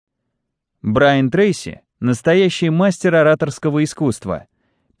Брайан Трейси – настоящий мастер ораторского искусства,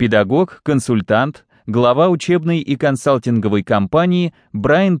 педагог, консультант, глава учебной и консалтинговой компании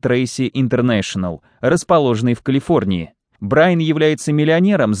Брайан Трейси International, расположенной в Калифорнии. Брайан является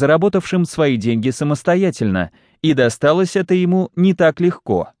миллионером, заработавшим свои деньги самостоятельно, и досталось это ему не так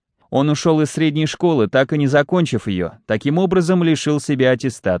легко. Он ушел из средней школы, так и не закончив ее, таким образом лишил себя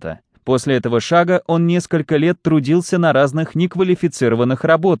аттестата. После этого шага он несколько лет трудился на разных неквалифицированных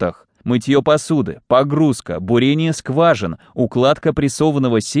работах. Мытье посуды, погрузка, бурение скважин, укладка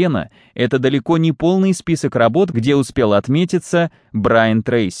прессованного сена – это далеко не полный список работ, где успел отметиться Брайан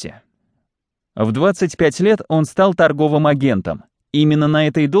Трейси. В 25 лет он стал торговым агентом. Именно на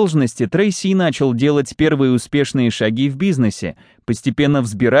этой должности Трейси и начал делать первые успешные шаги в бизнесе, постепенно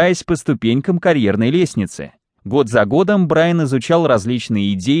взбираясь по ступенькам карьерной лестницы. Год за годом Брайан изучал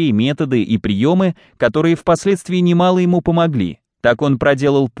различные идеи, методы и приемы, которые впоследствии немало ему помогли. Так он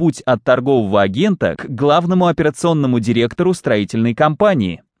проделал путь от торгового агента к главному операционному директору строительной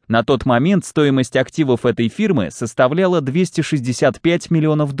компании. На тот момент стоимость активов этой фирмы составляла $265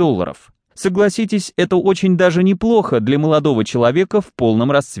 миллионов. Согласитесь, это очень даже неплохо для молодого человека в полном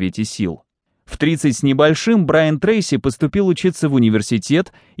расцвете сил. В 30 с небольшим Брайан Трейси поступил учиться в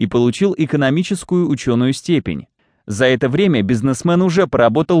университет и получил экономическую ученую степень. За это время бизнесмен уже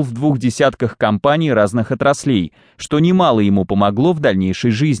поработал в 20 компаний разных отраслей, что немало ему помогло в дальнейшей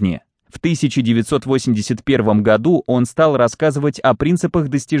жизни. В 1981 году он стал рассказывать о принципах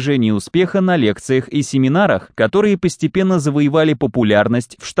достижения успеха на лекциях и семинарах, которые постепенно завоевали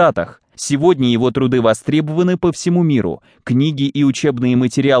популярность в Штатах. Сегодня его труды востребованы по всему миру. Книги и учебные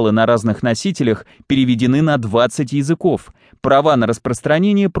материалы на разных носителях переведены на 20 языков. Права на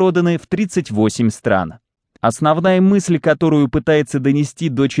распространение проданы в 38 стран. Основная мысль, которую пытается донести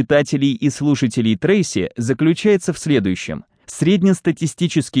до читателей и слушателей Трейси, заключается в следующем.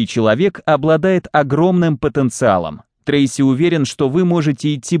 Среднестатистический человек обладает огромным потенциалом. Трейси уверен, что вы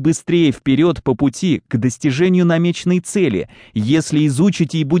можете идти быстрее вперед по пути к достижению намеченной цели, если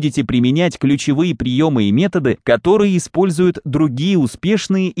изучите и будете применять ключевые приемы и методы, которые используют другие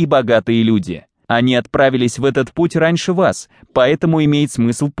успешные и богатые люди. Они отправились в этот путь раньше вас, поэтому имеет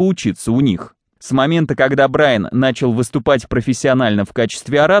смысл поучиться у них. С момента, когда Брайан начал выступать профессионально в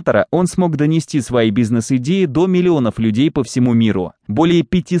качестве оратора, он смог донести свои бизнес-идеи до миллионов людей по всему миру. Более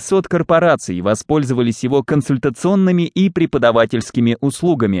 500 корпораций воспользовались его консультационными и преподавательскими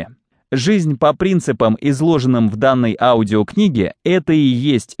услугами. Жизнь по принципам, изложенным в данной аудиокниге, это и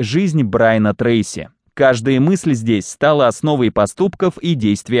есть жизнь Брайана Трейси. Каждая мысль здесь стала основой поступков и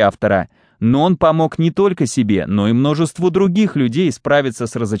действий автора. Но он помог не только себе, но и множеству других людей справиться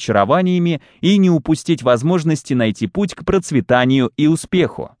с разочарованиями и не упустить возможности найти путь к процветанию и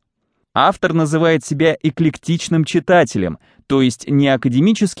успеху. Автор называет себя эклектичным читателем, то есть не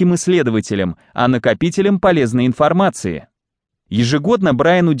академическим исследователем, а накопителем полезной информации. Ежегодно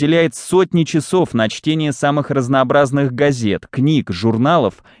Брайан уделяет сотни часов на чтение самых разнообразных газет, книг,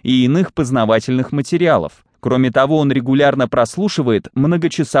 журналов и иных познавательных материалов. Кроме того, он регулярно прослушивает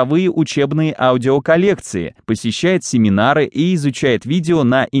многочасовые учебные аудиоколлекции, посещает семинары и изучает видео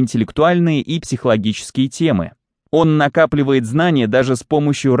на интеллектуальные и психологические темы. Он накапливает знания даже с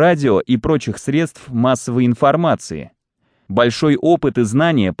помощью радио и прочих средств массовой информации. Большой опыт и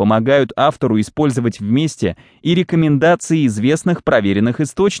знания помогают автору использовать вместе и рекомендации известных проверенных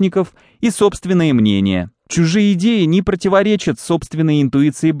источников, и собственное мнение. Чужие идеи не противоречат собственной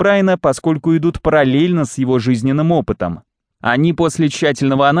интуиции Брайана, поскольку идут параллельно с его жизненным опытом. Они после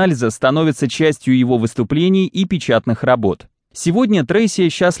тщательного анализа становятся частью его выступлений и печатных работ. Сегодня Трейси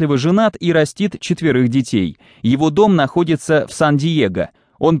счастливо женат и растит 4 детей. Его дом находится в Сан-Диего.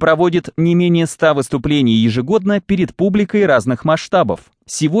 Он проводит не менее 100 выступлений ежегодно перед публикой разных масштабов.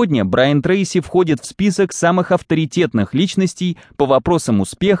 Сегодня Брайан Трейси входит в список самых авторитетных личностей по вопросам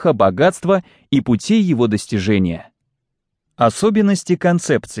успеха, богатства и путей его достижения. Особенности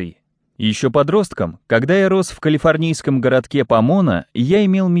концепций. Еще подростком, когда я рос в калифорнийском городке Помоно, я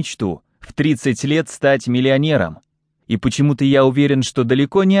имел мечту в 30 лет стать миллионером. И почему-то я уверен, что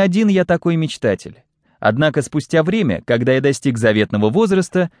далеко не один я такой мечтатель. Однако спустя время, когда я достиг заветного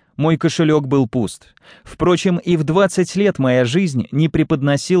возраста, мой кошелек был пуст. Впрочем, и в 20 лет моя жизнь не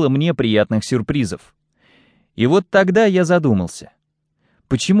преподносила мне приятных сюрпризов. И вот тогда я задумался.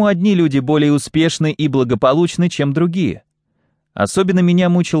 Почему одни люди более успешны и благополучны, чем другие? Особенно меня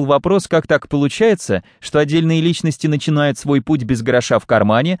мучил вопрос, как так получается, что отдельные личности начинают свой путь без гроша в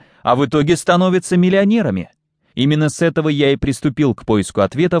кармане, а в итоге становятся миллионерами. Именно с этого я и приступил к поиску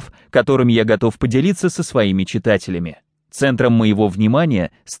ответов, которыми я готов поделиться со своими читателями. Центром моего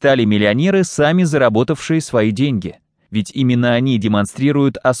внимания стали миллионеры, сами заработавшие свои деньги. ведь именно они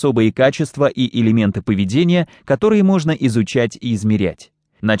демонстрируют особые качества и элементы поведения, которые можно изучать и измерять.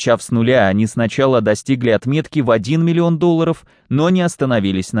 Начав с нуля, они сначала достигли отметки в $1 миллион, но не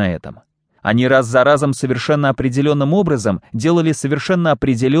остановились на этом. Они раз за разом совершенно определенным образом делали совершенно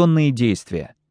определенные действия.